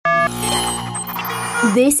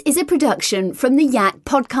This is a production from the Yak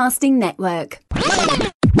Podcasting Network.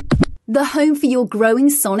 The home for your growing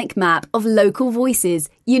sonic map of local voices,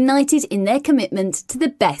 united in their commitment to the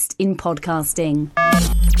best in podcasting.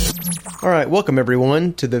 All right, welcome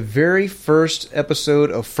everyone to the very first episode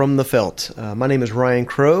of From the Felt. My name is Ryan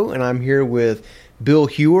Crow, and I'm here with Bill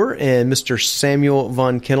Hewer and Mr. Samuel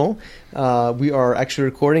Von Kennel. We are actually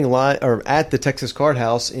recording live or at the Texas Card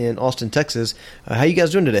House in Austin, Texas. How you guys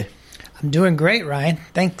doing today? I'm doing great, Ryan.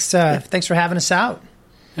 Thanks for having us out.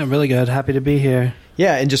 Yeah, really good. Happy to be here.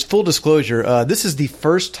 Yeah, and just full disclosure, this is the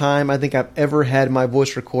first time I think I've ever had my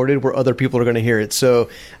voice recorded where other people are going to hear it. So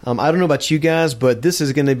I don't know about you guys, but this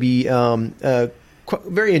is going to be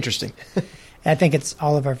very interesting. I think it's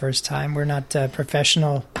all of our first time. We're not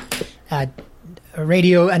professional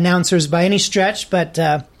radio announcers by any stretch, but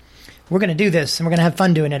we're going to do this, and we're going to have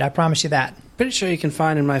fun doing it. I promise you that. Pretty sure you can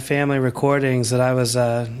find in my family recordings that I was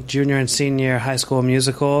a junior and senior high school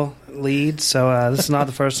musical lead, so this is not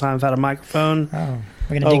the first time I've had a microphone. Oh,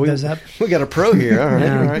 we're going to dig those up. We got a pro here. All right,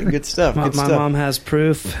 yeah. All right, good stuff. My mom has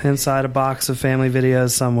proof inside a box of family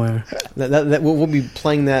videos somewhere. We'll be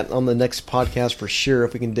playing that on the next podcast for sure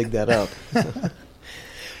if we can dig that up.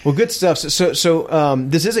 Well, good stuff. So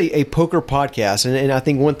this is a poker podcast, and I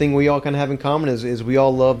think one thing we all kind of have in common is we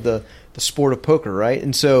all love the sport of poker, right?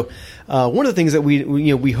 And so one of the things that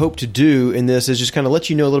we hope to do in this is just kind of let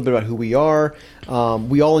you know a little bit about who we are.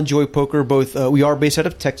 We all enjoy poker. Both we are based out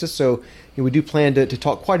of Texas, so we do plan to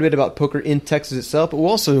talk quite a bit about poker in Texas itself, but we'll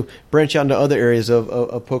also branch out into other areas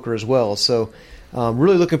of poker as well. So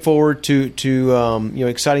really looking forward to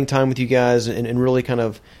exciting time with you guys and really kind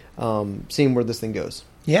of seeing where this thing goes.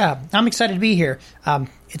 Yeah, I'm excited to be here.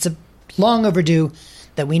 It's a long overdue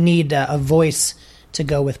that we need a voice to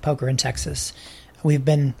go with poker in Texas. We've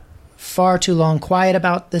been far too long quiet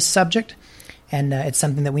about this subject, and it's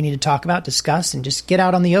something that we need to talk about, discuss, and just get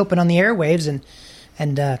out on the open on the airwaves and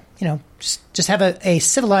just have a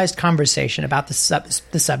civilized conversation about the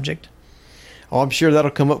subject. Oh, I'm sure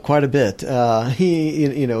that'll come up quite a bit.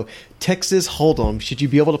 Texas Hold'em. Should you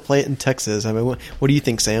be able to play it in Texas? I mean, what do you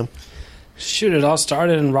think, Sam? Shoot, it all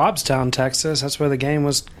started in Robstown, Texas. That's where the game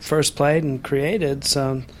was first played and created,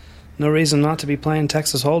 so no reason not to be playing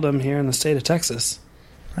Texas Hold'em here in the state of Texas.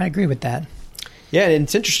 I agree with that. Yeah, and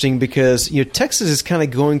it's interesting because Texas is kind of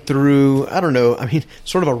going through,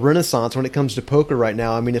 sort of a renaissance when it comes to poker right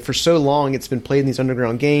now. I mean, for so long it's been played in these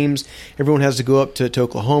underground games. Everyone has to go up to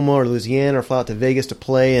Oklahoma or Louisiana or fly out to Vegas to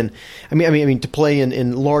play, and to play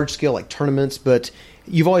in large scale like tournaments, but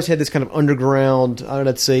you've always had this kind of underground,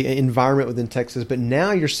 I'd say, environment within Texas, but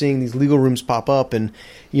now you're seeing these legal rooms pop up, and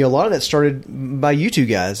a lot of that started by you two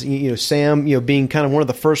guys. Sam, being kind of one of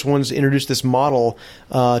the first ones to introduce this model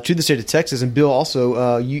to the state of Texas, and Bill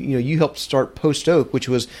also, you helped start Post Oak, which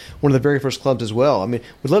was one of the very first clubs as well. I mean,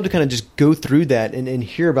 we'd love to kind of just go through that and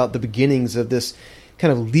hear about the beginnings of this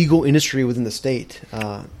kind of legal industry within the state.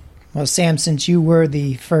 Well, Sam, since you were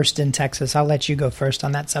the first in Texas, I'll let you go first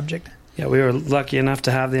on that subject. Yeah, we were lucky enough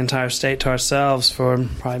to have the entire state to ourselves for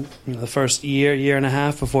probably the first year and a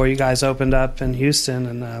half before you guys opened up in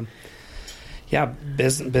Houston. And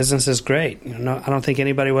business is great. I don't think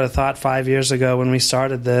anybody would have thought 5 years ago when we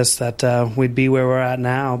started this that we'd be where we're at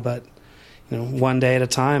now. But one day at a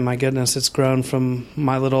time. My goodness, it's grown from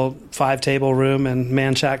my little 5-table room in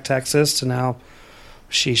Manchac, Texas, to now,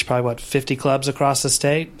 probably 50 clubs across the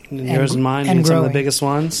state. And yours and mine being some of the biggest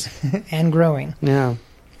ones. And growing. Yeah.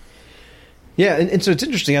 Yeah, and so it's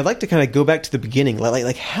interesting. I'd like to kind of go back to the beginning.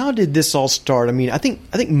 Like how did this all start? I mean, I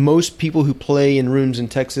think most people who play in rooms in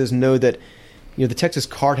Texas know that the Texas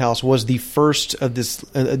Card House was the first of this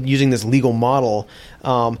using this legal model.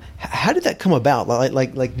 How did that come about?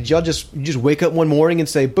 Like did y'all just wake up one morning and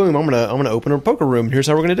say, "Boom, I'm gonna open a poker room, and here's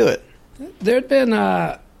how we're gonna do it"? There'd been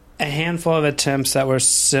a handful of attempts that were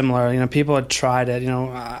similar. People had tried it.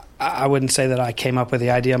 I wouldn't say that I came up with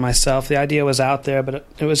the idea myself. The idea was out there, but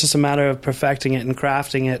it was just a matter of perfecting it and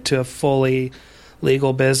crafting it to a fully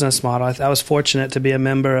legal business model. I was fortunate to be a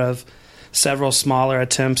member of several smaller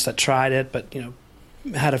attempts that tried it, but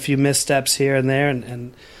had a few missteps here and there.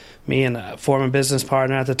 And me and a former business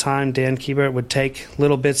partner at the time, Dan Kiebert, would take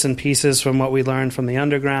little bits and pieces from what we learned from the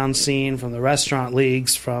underground scene, from the restaurant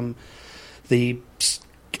leagues, from the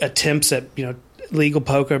attempts at legal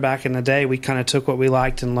poker back in the day. We kind of took what we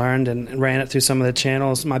liked and learned and ran it through some of the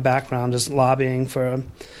channels. My background is lobbying for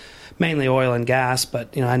mainly oil and gas,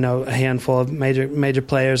 but I know a handful of major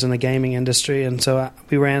players in the gaming industry, and so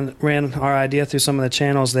we ran our idea through some of the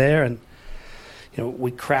channels there, and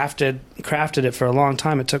we crafted it for a long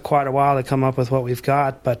time. It took quite a while to come up with what we've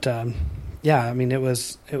got, but it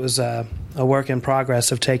was a work in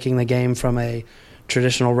progress of taking the game from a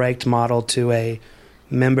traditional raked model to a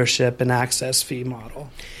membership and access fee model.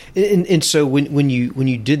 And so when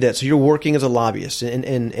you did that, so you're working as a lobbyist,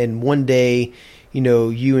 and one day,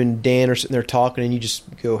 you and Dan are sitting there talking, and you just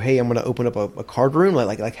go, "Hey, I'm going to open up a card room."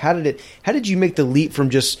 Like how did you make the leap from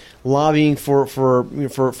just lobbying for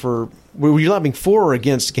were you lobbying for or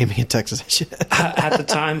against gaming in Texas? At the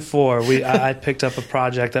time, I picked up a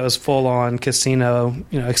project that was full on casino,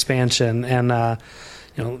 expansion, and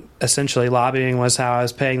essentially lobbying was how I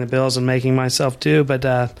was paying the bills and making myself do. But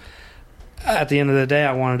at the end of the day,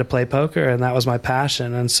 I wanted to play poker, and that was my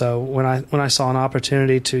passion. And so when I saw an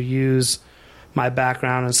opportunity to use my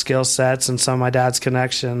background and skill sets and some of my dad's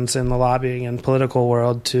connections in the lobbying and political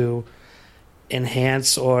world to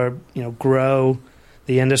enhance or grow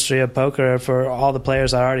the industry of poker for all the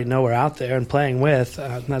players I already know were out there and playing with,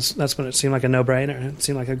 that's when it seemed like a no-brainer. It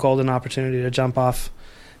seemed like a golden opportunity to jump off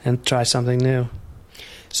and try something new.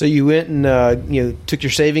 So you went and took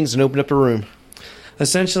your savings and opened up a room.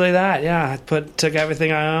 Essentially that, yeah. I took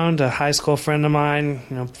everything I owned. A high school friend of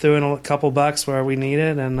mine, threw in a couple bucks where we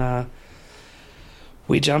needed, and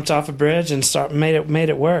we jumped off a bridge and made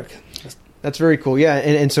it work. That's very cool, yeah.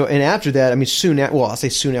 And so after that, I mean, I'll say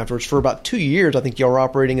soon afterwards, for about 2 years, I think y'all were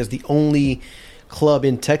operating as the only club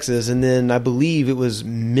in Texas, and then I believe it was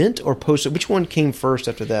Mint or Post. Which one came first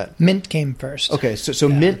after that? Mint came first. Okay, so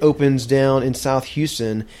yeah. Mint opens down in South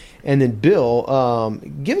Houston, and then Bill,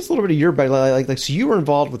 give us a little bit of your background. Like, so you were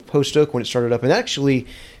involved with Post Oak when it started up, and actually,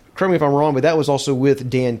 correct me if I'm wrong, but that was also with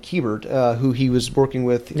Dan Kiebert, who he was working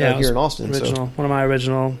with here in Austin. One of my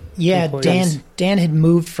original employees. Dan had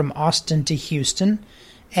moved from Austin to Houston,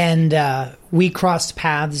 and we crossed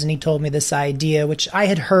paths, and he told me this idea, which I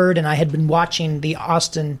had heard, and I had been watching the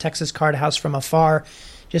Austin, Texas Card House from afar,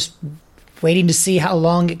 just waiting to see how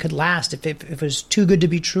long it could last, if it was too good to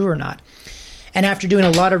be true or not. And after doing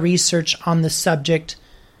a lot of research on the subject,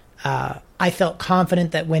 I felt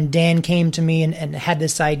confident that when Dan came to me and had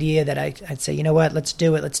this idea that I'd say, you know what, let's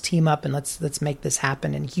do it, let's team up, and let's make this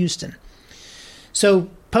happen in Houston. So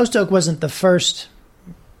Post Oak wasn't the first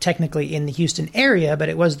technically in the Houston area, but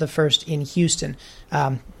it was the first in Houston.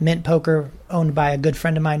 Mint Poker, owned by a good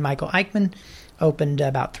friend of mine, Michael Eichmann, opened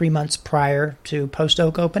about 3 months prior to Post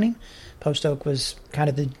Oak opening. Post Oak was kind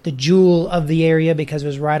of the jewel of the area because it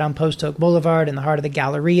was right on Post Oak Boulevard in the heart of the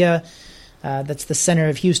Galleria. That's the center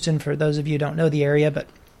of Houston for those of you who don't know the area, but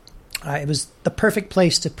it was the perfect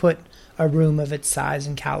place to put a room of its size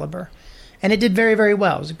and caliber. And it did very, very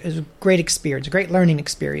well. It was a great experience, a great learning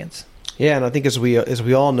experience. Yeah, and I think as we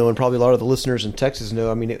all know, and probably a lot of the listeners in Texas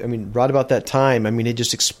know, I mean, right about that time, I mean, it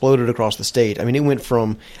just exploded across the state. I mean, it went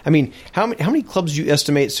from, how many clubs do you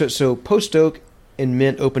estimate? So Post Oak and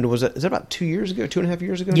Mint opened, is that about 2 years ago, 2.5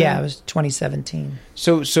 years ago? Yeah, now? It was 2017.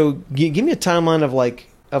 So give me a timeline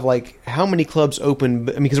of how many clubs opened.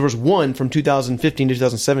 I mean, because there was one from 2015 to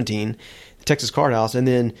 2017, the Texas Card House, and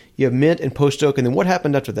then you have Mint and Post Oak, and then what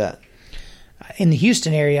happened after that? In the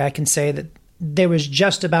Houston area, I can say that there was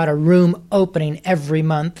just about a room opening every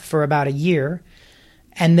month for about a year,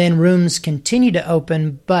 and then rooms continued to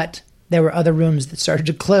open, but there were other rooms that started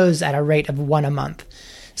to close at a rate of one a month.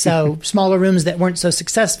 So smaller rooms that weren't so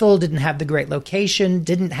successful, didn't have the great location,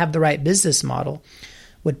 didn't have the right business model,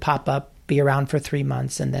 would pop up, be around for 3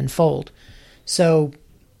 months, and then fold. So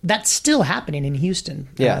that's still happening in Houston.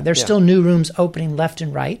 There's still new rooms opening left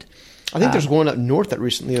and right. I think there's one up north that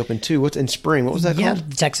recently opened too. What's in Spring? What was that called?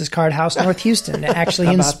 Yeah, Texas Card House, North Houston.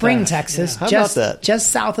 Actually in Spring, Texas. Yeah. How about that?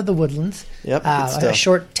 Just south of the Woodlands. Yep, a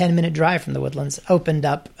short 10-minute drive from the Woodlands. Opened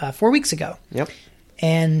up 4 weeks ago. Yep.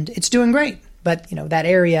 And it's doing great. But, that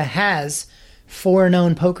area has 4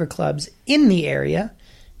 known poker clubs in the area.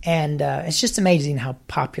 And it's just amazing how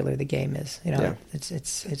popular the game is.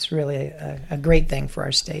 It's really a great thing for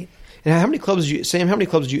our state. And how many clubs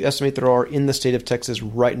do you estimate there are in the state of Texas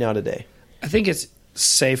right now today? I think it's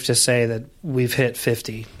safe to say that we've hit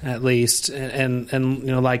 50 at least,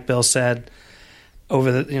 and like Bill said,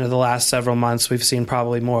 over the last several months we've seen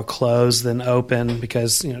probably more closed than open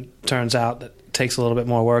because turns out that it takes a little bit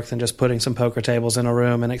more work than just putting some poker tables in a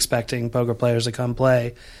room and expecting poker players to come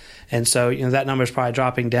play, and so that number is probably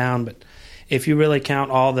dropping down, but. If you really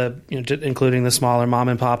count all the, including the smaller mom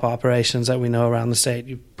and pop operations that we know around the state,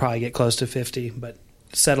 you probably get close to 50. But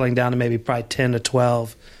settling down to maybe probably 10 to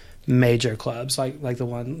 12 major clubs, like the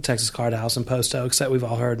one Texas Card House and Post Oaks that we've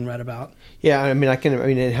all heard and read about. Yeah, and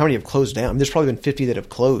how many have closed down? There's probably been 50 that have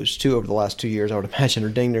closed too over the last 2 years. I would imagine, or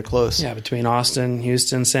dang near close. Yeah, between Austin,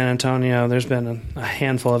 Houston, San Antonio, there's been a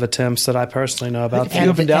handful of attempts that I personally know about.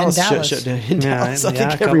 And Dallas. I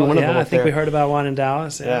think every one of them. I think we heard about one in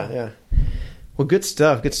Dallas. Yeah. Well, good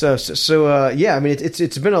stuff. Good stuff. So yeah, I mean,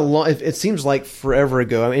 it's been a long. It seems like forever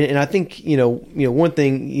ago. I mean, and I think one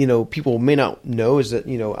thing people may not know is that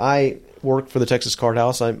I work for the Texas Card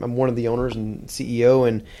House. I'm one of the owners and CEO,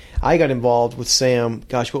 and I got involved with Sam.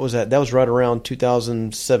 Gosh, what was that? That was right around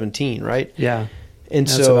 2017, right? Yeah, and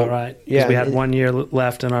that's so about right. Yeah, we had 1 year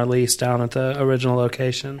left in our lease down at the original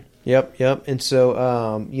location. Yep. And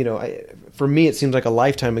so for me, it seems like a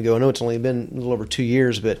lifetime ago. I know it's only been a little over 2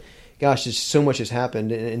 years, but gosh, just so much has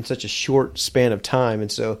happened in such a short span of time.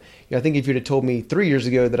 And so, I think if you'd have told me 3 years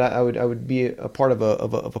ago that I would be a part of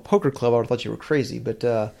a poker club, I would have thought you were crazy. But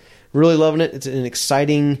really loving it. It's an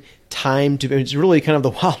exciting time it's really kind of the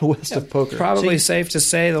Wild West of poker. Probably safe to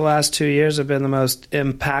say the last 2 years have been the most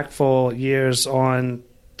impactful years on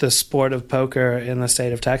the sport of poker in the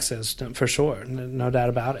state of Texas, for sure. No doubt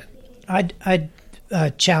about it. I'd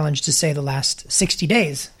challenge to say the last 60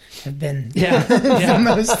 days have been the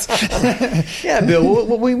most. Yeah,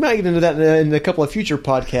 Bill, we might get into that in a couple of future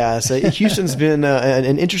podcasts. Houston's been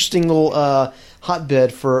an interesting little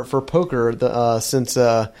hotbed for poker since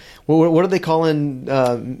what are they calling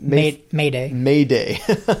May Day? May Day.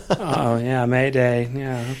 Oh yeah, May Day.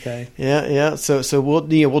 Yeah, okay. Yeah. So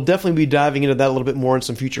we'll definitely be diving into that a little bit more in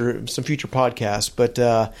some future podcasts. But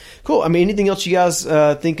cool. I mean, anything else you guys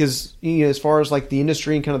think is as far as like the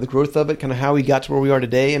industry and kind of the growth of it, kind of how we got to where we are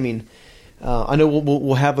today? I mean, I know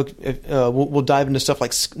we'll have we'll dive into stuff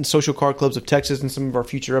like social card clubs of Texas in some of our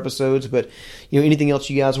future episodes. But anything else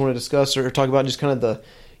you guys want to discuss or talk about, just kind of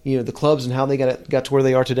the clubs and how they got to where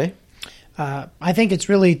they are today? I think it's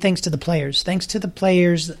really thanks to the players. Thanks to the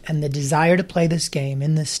players and the desire to play this game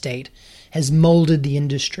in this state has molded the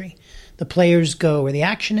industry. The players go where the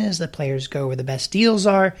action is. The players go where the best deals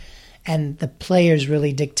are, and the players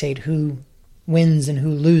really dictate who wins and who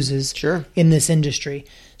loses in this industry.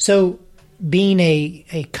 So being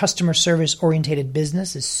a customer service orientated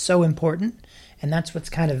business is so important, and that's what's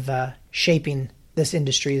kind of shaping this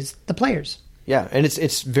industry is the players. Yeah, and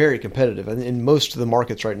it's very competitive in most of the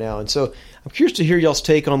markets right now. And so I'm curious to hear y'all's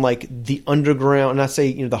take on like the underground, and I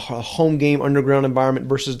say the home game underground environment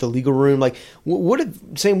versus the legal room. Like, what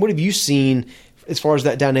have you seen as far as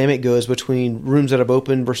that dynamic goes between rooms that have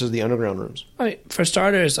opened versus the underground rooms? For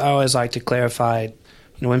starters, I always like to clarify,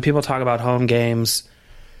 when people talk about home games,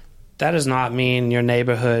 that does not mean your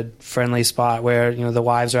neighborhood friendly spot where the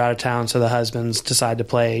wives are out of town, so the husbands decide to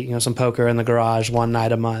play some poker in the garage one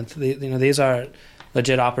night a month. These are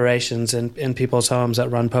legit operations in people's homes that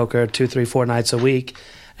run poker 2, 3, 4 nights a week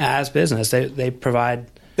as business. They provide.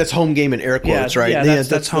 That's home game in air quotes, right? Yeah,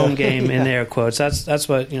 that's home game in air quotes. That's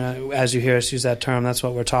what as you hear us use that term, that's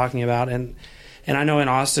what we're talking about. And I know in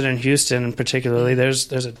Austin and Houston particularly,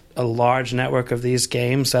 there's a large network of these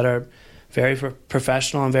games that are very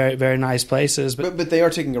professional and very, very nice places, but they are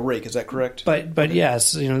taking a rake. Is that correct? But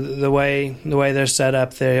yes, the way they're set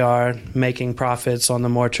up, they are making profits on the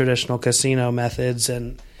more traditional casino methods,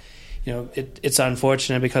 and it's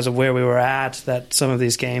unfortunate because of where we were at that some of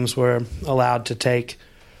these games were allowed to take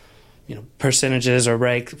percentages or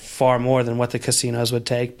rake far more than what the casinos would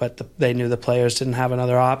take, but they knew the players didn't have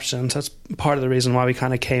another option. So that's part of the reason why we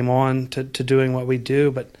kind of came on to doing what we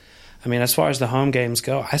do, but. I mean, as far as the home games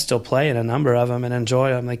go, I still play in a number of them and enjoy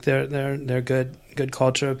them. Like they're good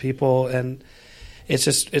culture of people, and it's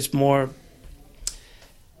a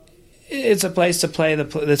place to play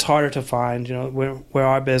that's harder to find. Where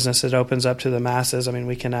our business, it opens up to the masses. I mean,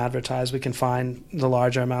 we can advertise, we can find the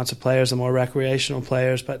larger amounts of players, the more recreational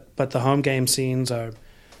players, but the home game scenes are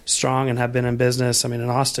strong and have been in business. I mean, in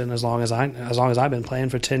Austin, as long as I've been playing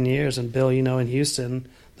for 10 years, and Bill, in Houston,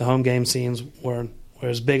 the home game scenes were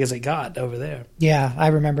as big as it got over there. Yeah, I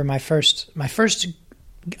remember my first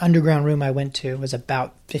underground room I went to was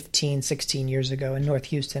about 15, 16 years ago in North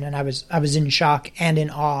Houston, and I was in shock and in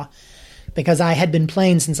awe because I had been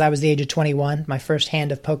playing since I was the age of 21. My first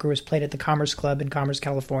hand of poker was played at the Commerce Club in Commerce,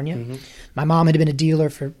 California. Mm-hmm. My mom had been a dealer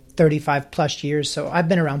for 35 plus years, so I've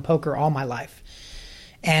been around poker all my life.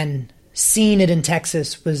 And seeing it in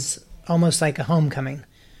Texas was almost like a homecoming.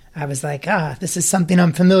 I was like, this is something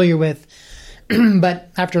I'm familiar with.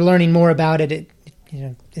 But after learning more about it,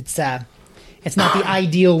 it's not the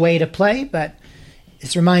ideal way to play, but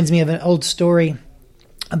this reminds me of an old story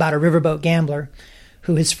about a riverboat gambler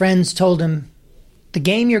who his friends told him, the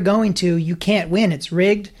game you're going to, you can't win. It's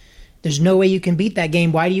rigged. There's no way you can beat that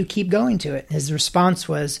game. Why do you keep going to it? His response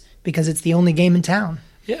was, because it's the only game in town.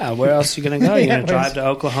 Yeah, where else are you going to go? You're going to drive to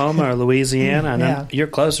Oklahoma or Louisiana. And you're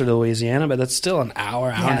closer to Louisiana, but that's still an hour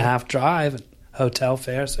and a half drive, hotel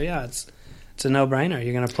fare. So, yeah, it's a no-brainer.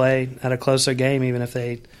 You're going to play at a closer game, even if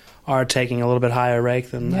they are taking a little bit higher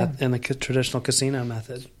rake than in the traditional casino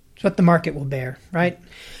method. It's what the market will bear, right?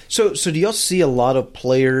 So do y'all see a lot of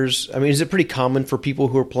players? I mean, is it pretty common for people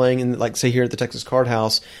who are playing in, like, say, here at the Texas Card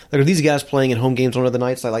House? Like, are these guys playing in home games one of the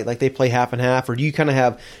nights? Like they play half and half, or do you kind of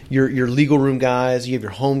have your legal room guys? You have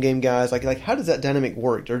your home game guys. Like how does that dynamic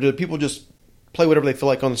work? Or do people just play whatever they feel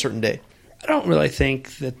like on a certain day? I don't really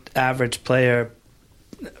think the average player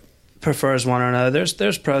prefers one or another.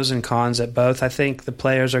 There's pros and cons at both. I think the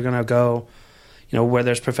players are going to go, where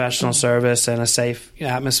there's professional service and a safe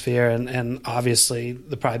atmosphere, and obviously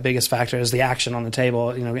the probably biggest factor is the action on the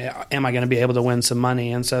table. Am I going to be able to win some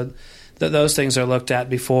money? And so those things are looked at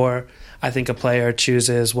before I think a player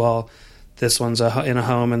chooses, well, this one's in a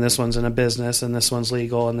home and this one's in a business and this one's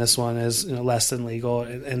legal and this one is less than legal.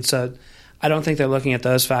 And so I don't think they're looking at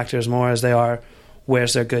those factors more as they are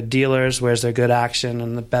where's their good dealers, where's their good action,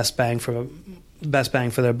 and the best bang for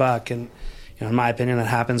their buck. And in my opinion, that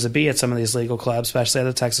happens to be at some of these legal clubs, especially at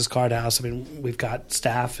the Texas Card House. I mean, we've got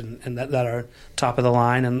staff and that are top of the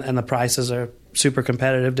line, and the prices are super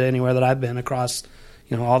competitive to anywhere that I've been across,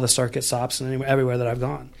 all the circuit stops and everywhere that I've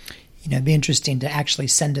gone. It'd be interesting to actually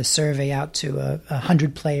send a survey out to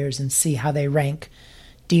 100 players and see how they rank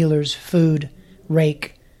dealers, food,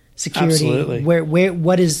 rake, security. Absolutely.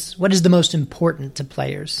 What is the most important to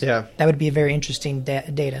players? Yeah, that would be a very interesting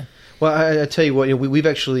data. Well, I tell you what, we've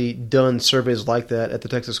actually done surveys like that at the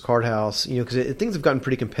Texas Card House, because things have gotten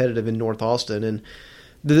pretty competitive in North Austin, and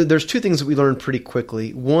there's two things that we learned pretty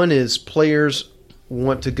quickly. One is players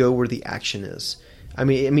want to go where the action is. I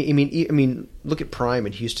mean, look at Prime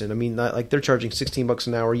in Houston. I mean, like, they're charging $16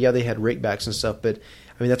 an hour. Yeah, they had rakebacks and stuff, but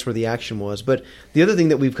I mean, that's where the action was. But the other thing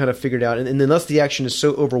that we've kind of figured out, and unless the action is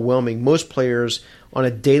so overwhelming, most players on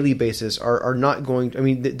a daily basis are not going. I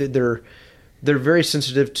mean, they're very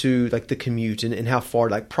sensitive to, like, the commute and how far,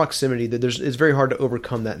 like, proximity. It's very hard to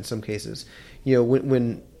overcome that in some cases.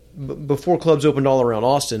 When before clubs opened all around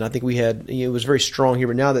Austin, I think we had, it was very strong here.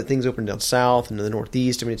 But now that things open down south and in the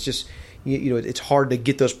Northeast, I mean, it's just, it's hard to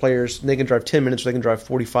get those players. They can drive 10 minutes or they can drive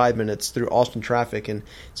 45 minutes through Austin traffic, and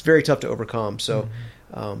it's very tough to overcome. So,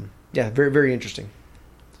 yeah, very, very interesting.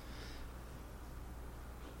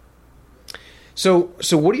 So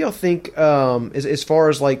what do y'all think as far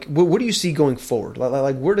as, like, what do you see going forward?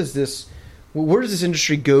 Like where does this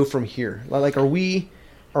industry go from here? Like, are we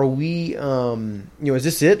is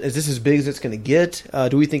this it? Is this as big as it's going to get?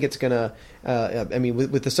 Do we think it's going to? I mean,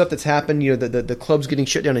 with the stuff that's happened, the clubs getting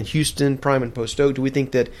shut down in Houston, Prime and Post Oak. Do we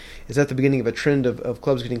think that is that the beginning of a trend of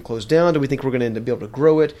clubs getting closed down? Do we think we're going to end up be able to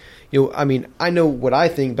grow it? I mean, I know what I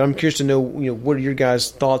think, but I'm curious to know, what are your guys'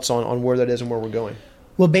 thoughts on where that is and where we're going?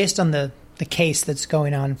 Well, based on the case that's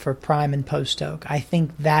going on for Prime and Post Oak, I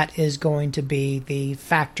think that is going to be the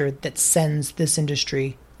factor that sends this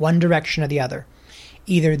industry one direction or the other.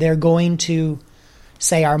 Either they're going to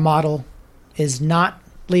say our model is not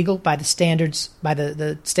legal by the standards, by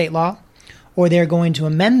the state law, or they're going to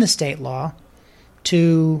amend the state law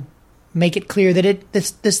to make it clear that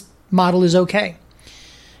this model is okay.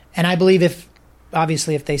 And I believe if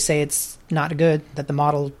they say it's not good, that the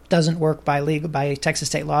model doesn't work by Texas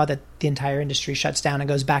state law, that the entire industry shuts down and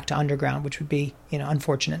goes back to underground, which would be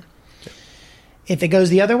unfortunate. Yeah. If it goes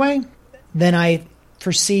the other way, then I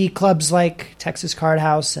foresee clubs like Texas Card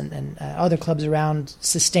House and other clubs around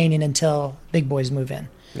sustaining until big boys move in.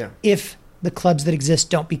 Yeah. If the clubs that exist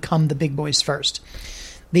don't become the big boys first.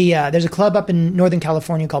 There's a club up in Northern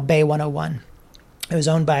California called Bay 101. It was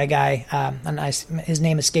owned by a guy, his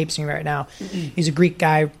name escapes me right now. Mm-hmm. He's a Greek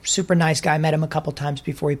guy, super nice guy. I met him a couple times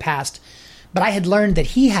before he passed. But I had learned that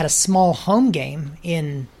he had a small home game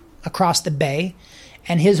across the bay,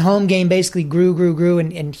 and his home game basically grew,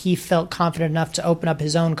 and he felt confident enough to open up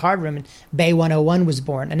his own card room, and Bay 101 was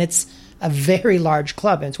born. And it's a very large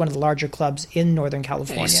club, and it's one of the larger clubs in Northern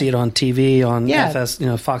California. You see it on TV, on FS,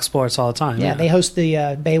 Fox Sports all the time. Yeah, they host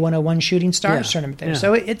the Bay 101 Shooting Stars tournament there. Yeah.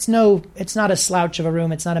 So it's not a slouch of a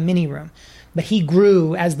room. It's not a mini room. But he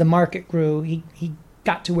grew as the market grew. He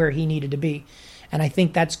got to where he needed to be. And I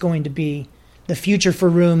think that's going to be the future for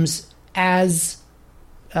rooms as,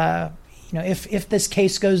 if this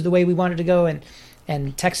case goes the way we want it to go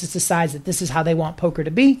and Texas decides that this is how they want poker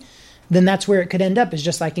to be, then that's where it could end up, is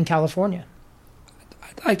just like in California.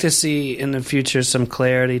 I'd like to see in the future some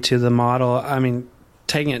clarity to the model. I mean,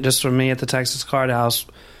 taking it just from me at the Texas Card House,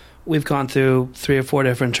 we've gone through 3 or 4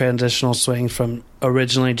 different transitional swings, from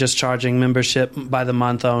originally just charging membership by the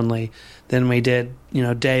month only. Then we did,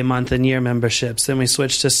 day, month, and year memberships. Then we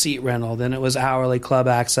switched to seat rental. Then it was hourly club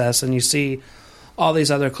access. And you see all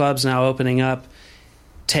these other clubs now opening up,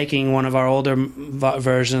 taking one of our older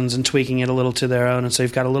versions and tweaking it a little to their own. And so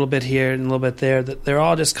you've got a little bit here and a little bit there. They're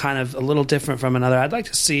all just kind of a little different from another. I'd like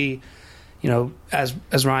to see,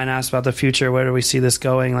 as Ryan asked about the future, where do we see this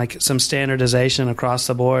going? Like some standardization across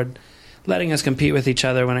the board, letting us compete with each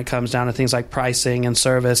other when it comes down to things like pricing and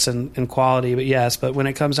service and quality. But when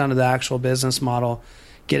it comes down to the actual business model,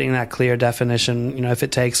 getting that clear definition, if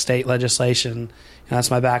it takes state legislation, that's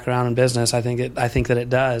my background in business. I think that it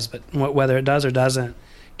does, but whether it does or doesn't,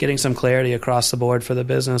 getting some clarity across the board for the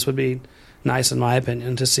business would be nice, in my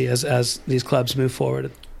opinion, to see as these clubs move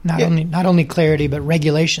forward. Not only clarity, but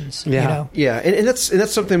regulations. Yeah, and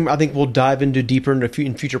that's something I think we'll dive into deeper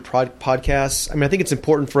in future podcasts. I mean, I think it's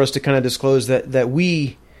important for us to kind of disclose that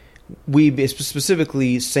we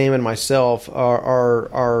specifically, Sam and myself,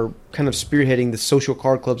 are kind of spearheading the Social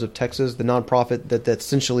Card Clubs of Texas, the nonprofit that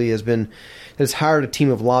essentially has hired a team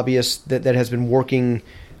of lobbyists that has been working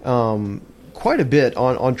quite a bit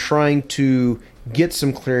on trying to get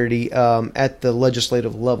some clarity at the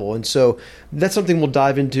legislative level. And so that's something we'll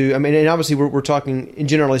dive into. I mean, and obviously we're talking in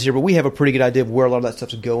generalities here, but we have a pretty good idea of where a lot of that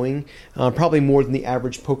stuff's going, probably more than the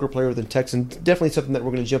average poker player within Texas, and definitely something that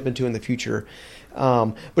we're going to jump into in the future.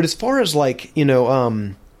 But as far as like,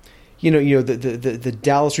 the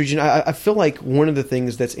Dallas region, I feel like one of the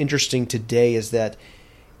things that's interesting today is that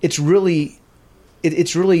it's really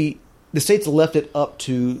the state's left it up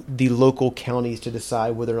to the local counties to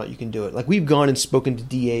decide whether or not you can do it. Like, we've gone and spoken to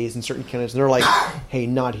DAs in certain counties, and they're like, hey,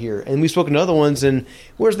 not here. And we've spoken to other ones, and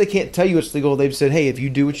whereas they can't tell you it's legal, they've said, hey, if you're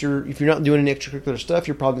not doing any extracurricular stuff,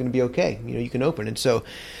 you're probably going to be okay. You can open. And so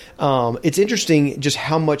it's interesting just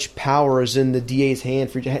how much power is in the DA's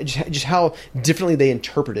hand for just how differently they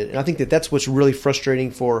interpret it. And I think that's what's really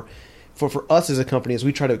frustrating for us as a company as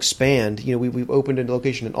we try to expand. We've opened a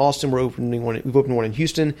location in Austin. We've opened one in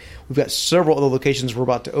Houston. We've got several other locations we're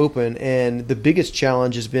about to open, and the biggest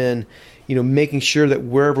challenge has been, making sure that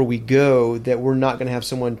wherever we go, that we're not going to have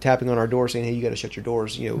someone tapping on our door saying, "Hey, you got to shut your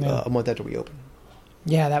doors," a month after we open.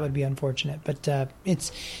 Yeah, that would be unfortunate, but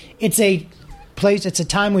it's a place. It's a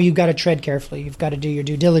time where you've got to tread carefully. You've got to do your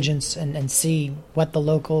due diligence and see what the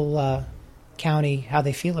local county, how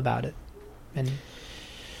they feel about it, and.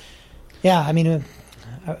 Yeah, I mean,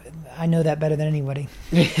 I know that better than anybody.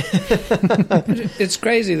 It's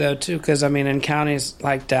crazy, though, too, because, I mean, in counties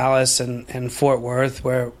like Dallas and Fort Worth,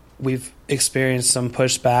 where we've experienced some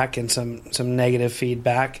pushback and some negative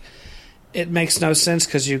feedback, it makes no sense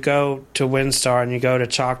because you go to WinStar and you go to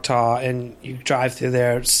Choctaw and you drive through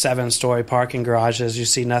their 7-story parking garages, you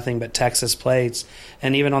see nothing but Texas plates.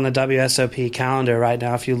 And even on the WSOP calendar right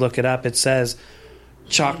now, if you look it up, it says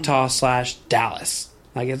Choctaw/Dallas.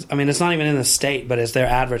 Like, it's not even in the state, but it's they're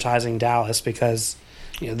advertising Dallas because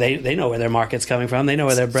they know where their market's coming from. They know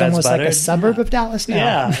where their bread's almost buttered. Like a suburb of Dallas now.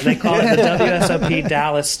 Yeah, they call it the WSOP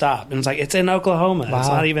Dallas stop, and it's in Oklahoma. Wow. It's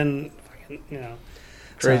not even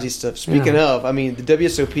crazy stuff. Speaking of, I mean, the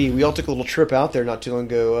WSOP, we all took a little trip out there not too long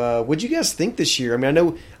ago. What'd you guys think this year? I mean,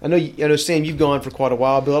 I know, Sam, you've gone for quite a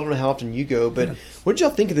while. Bill, I don't know how often you go, but what did y'all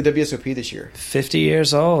think of the WSOP this year? 50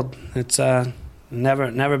 years old. It's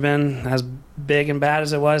never been as big and bad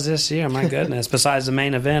as it was this year. My goodness. Besides the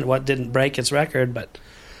main event, what didn't break its record, but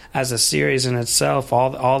as a series in itself,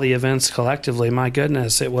 all the events collectively, my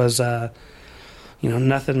goodness, it was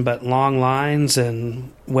nothing but long lines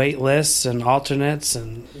and wait lists and alternates,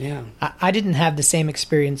 and yeah. I didn't have the same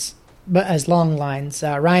experience but as long lines.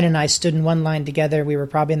 Ryan and I stood in one line together. We were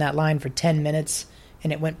probably in that line for 10 minutes,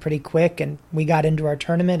 and it went pretty quick, and we got into our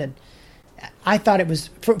tournament, and I thought it was,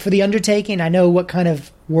 for the undertaking, I know what kind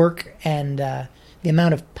of work and the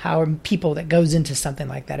amount of power and people that goes into something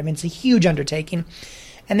like that. I mean, it's a huge undertaking.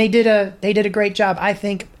 And they did a great job, I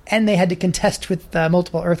think, and they had to contest with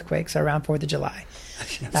multiple earthquakes around 4th of July,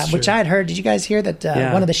 which I had heard. Did you guys hear that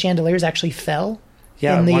one of the chandeliers actually fell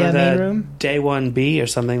in the main room? Day 1B or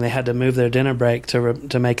something, they had to move their dinner break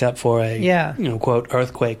to make up for a quote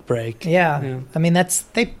earthquake break. Yeah. I mean,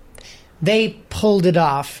 they pulled it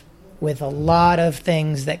off with a lot of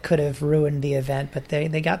things that could have ruined the event, but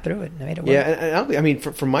they got through it and made it work. Yeah, and I mean,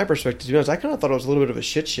 from my perspective, to be honest, I kind of thought it was a little bit of a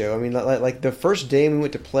shit show. I mean, like the first day we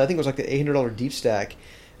went to play, I think it was like the $800 deep stack.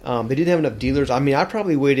 They didn't have enough dealers. I mean, I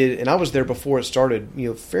probably waited, and I was there before it started,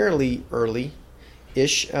 fairly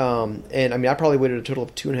early-ish. And I mean, I probably waited a total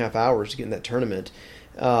of 2.5 hours to get in that tournament.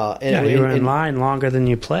 You were in line longer than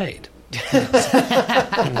you played.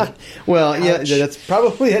 Well, yeah, that's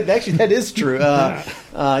probably actually that is true.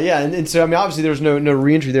 And so I mean, obviously there was no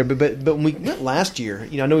re-entry there, but when we went last year,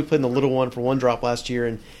 I know we played in the little one for one drop last year,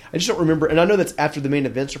 and I just don't remember. And I know that's after the main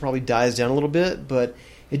event, so it probably dies down a little bit, but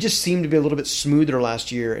it just seemed to be a little bit smoother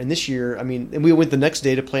last year. And this year, I mean, and we went the next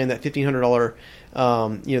day to play in that $1,500,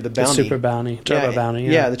 the bounty, the super bounty, turbo bounty,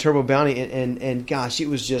 the turbo bounty, and gosh, it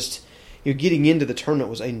was just. getting into the tournament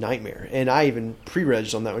was a nightmare, and I even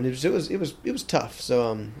pre-regged on that one. It was tough.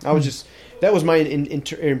 So I was just that was my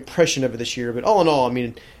impression of it this year. But all in all, I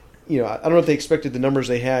mean, I don't know if they expected the numbers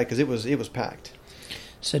they had because it was packed.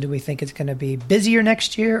 So do we think it's going to be busier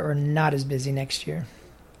next year or not as busy next year?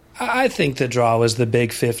 I think the draw was the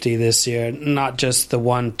Big 50 this year, not just the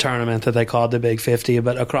one tournament that they called the Big 50,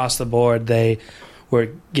 but across the board they were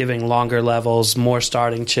giving longer levels, more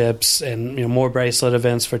starting chips, and more bracelet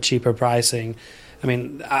events for cheaper pricing. I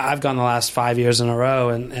mean, I've gone the last 5 years in a row,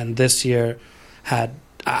 and this year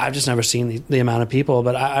I've just never seen the amount of people,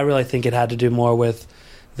 but I really think it had to do more with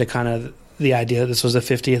the idea that this was the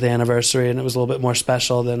 50th anniversary and it was a little bit more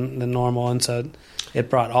special than normal, and so it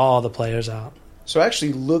brought all the players out. So I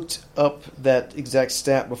actually looked up that exact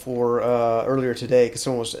stat before earlier today because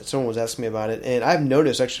someone was asking me about it, and I've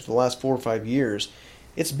noticed actually for the last 4 or 5 years,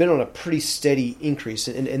 it's been on a pretty steady increase,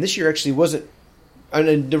 and this year actually wasn't.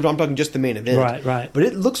 I'm talking just the main event, right. But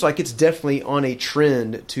it looks like it's definitely on a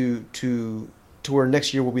trend to where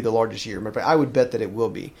next year will be the largest year. I would bet that it will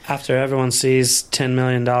be. After everyone sees $10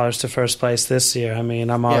 million to first place this year, I mean,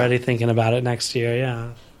 I'm already thinking about it next year.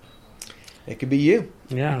 Yeah, it could be you.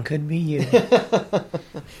 Yeah, It could be you.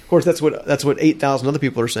 Of course, that's what 8,000 other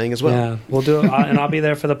people are saying as well. Yeah, we'll do it, and I'll be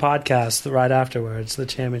there for the podcast right afterwards, the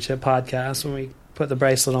championship podcast, when we put the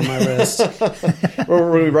bracelet on my wrist.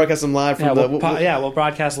 Or when we broadcast them live from we'll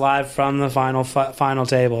broadcast live from the final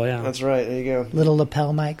table. Yeah, that's right. There you go. Little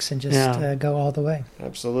lapel mics and just go all the way.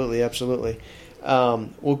 Absolutely.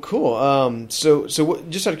 Well, cool. So what,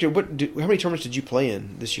 just out of curiosity, how many tournaments did you play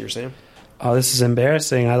in this year, Sam? Oh, this is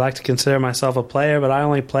embarrassing. I like to consider myself a player, but I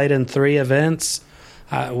only played in 3 events.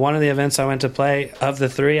 One of the events I went to play, of the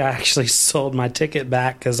 3, I actually sold my ticket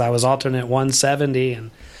back because I was alternate 170, and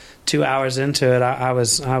 2 hours into it, I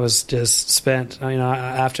was just spent.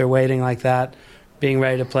 After waiting like that, being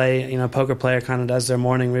ready to play. Poker player kind of does their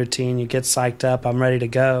morning routine. You get psyched up. I'm ready to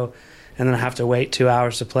go. And then I have to wait 2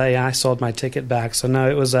 hours to play. I sold my ticket back. So,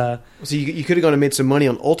 no, it was a... So you could have gone and made some money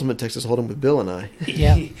on Ultimate Texas Hold'em with Bill and I.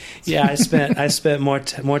 Yeah. Yeah, I spent more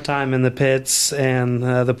time in the pits and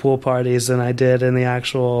the pool parties than I did in the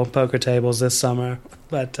actual poker tables this summer.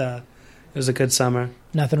 But it was a good summer.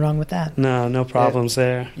 Nothing wrong with that. No problems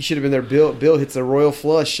there. You should have been there. Bill hits a royal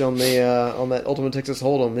flush on that Ultimate Texas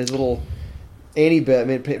Hold'em. His little... Annie bet.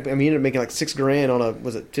 He ended up making like $6,000 on a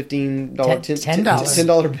 $15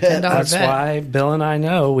 $10 bet. That's why Bill and I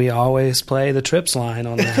know we always play the trips line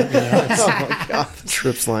on that. Oh my god, the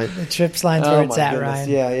trips line. The trips line's where it's at, Ryan.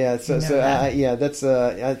 Yeah. That's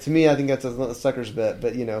to me, I think that's a sucker's bet.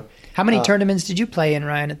 But how many tournaments did you play in,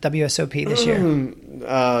 Ryan, at WSOP this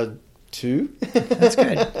year? 2. That's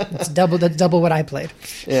good. That's double what I played.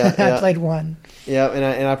 Yeah, I played 1. Yeah,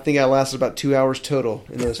 and I think I lasted about 2 hours total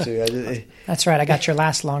in those 2. That's right. I got your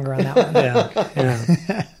last longer on that one.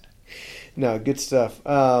 Yeah. No, good stuff.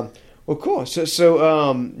 Well, cool.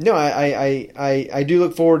 So no, I do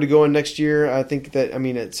look forward to going next year. I think that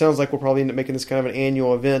it sounds like we'll probably end up making this kind of an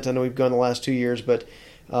annual event. I know we've gone the last 2 years, but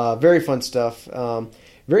very fun stuff.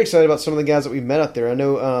 Very excited about some of the guys that we've met out there. I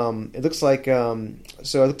know it looks like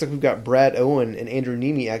we've got Brad Owen and Andrew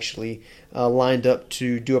Nemi actually lined up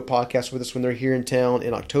to do a podcast with us when they're here in town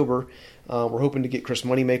in October. We're hoping to get Chris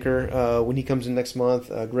Moneymaker when he comes in next month,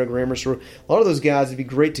 Greg Rammer. So a lot of those guys, it'd be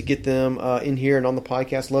great to get them in here and on the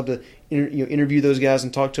podcast. Love to interview those guys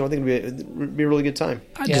and talk to them. I think it'd be a really good time.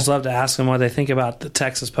 I'd just love to ask them what they think about the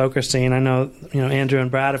Texas poker scene. I know Andrew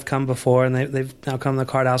and Brad have come before, and they've now come to the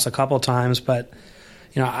Card House a couple times, but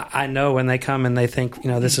I know when they come and they think,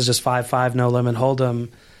 this is just 5-5, no limit hold'em,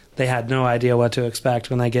 they had no idea what to expect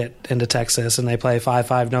when they get into Texas and they play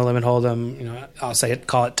 5-5, no limit hold'em. I'll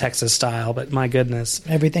call it Texas style, but my goodness,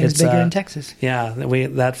 everything's bigger in Texas. Yeah,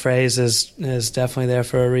 that phrase is definitely there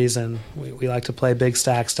for a reason. We like to play big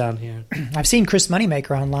stacks down here. I've seen Chris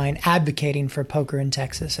Moneymaker online advocating for poker in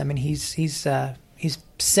Texas. He's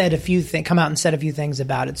said a few things, come out and said a few things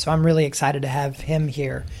about it. So I'm really excited to have him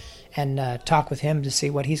here and talk with him to see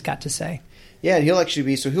what he's got to say. Yeah, and he'll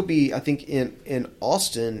be I think in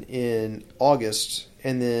Austin in August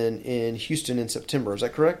and then in Houston in September. Is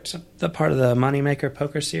that correct? The part of the Moneymaker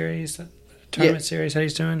Poker Series, tournament series that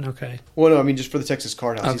he's doing? Okay. Well, no, just for the Texas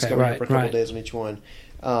Card House. Okay, he's coming for a couple of days on each one.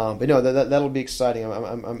 But no, that'll be exciting.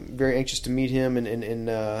 I'm very anxious to meet him and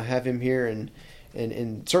have him here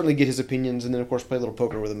and certainly get his opinions, and then of course play a little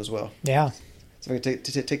poker with him as well. Yeah. So I can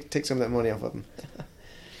take some of that money off of him.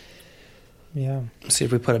 Yeah. See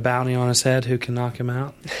if we put a bounty on his head, who can knock him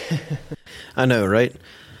out. I know, right?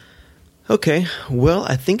 Okay, well,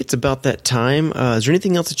 I think it's about that time. Is there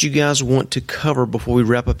anything else that you guys want to cover before we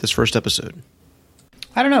wrap up this first episode?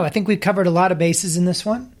 I don't know. I think we covered a lot of bases in this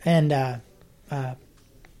one, and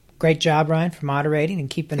great job, Ryan, for moderating and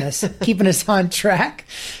keeping us on track.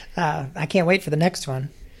 I can't wait for the next one.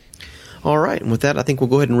 All right. And with that, I think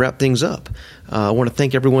we'll go ahead and wrap things up. I want to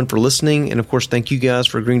thank everyone for listening. And of course, thank you guys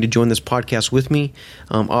for agreeing to join this podcast with me.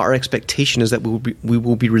 Our expectation is that we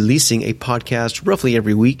will be releasing a podcast roughly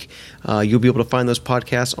every week. You'll be able to find those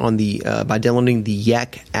podcasts on by downloading the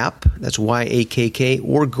Yak app. That's YAKK,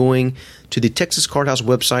 or going to the Texas Card House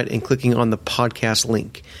website and clicking on the podcast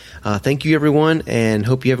link. Thank you, everyone, and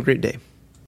hope you have a great day.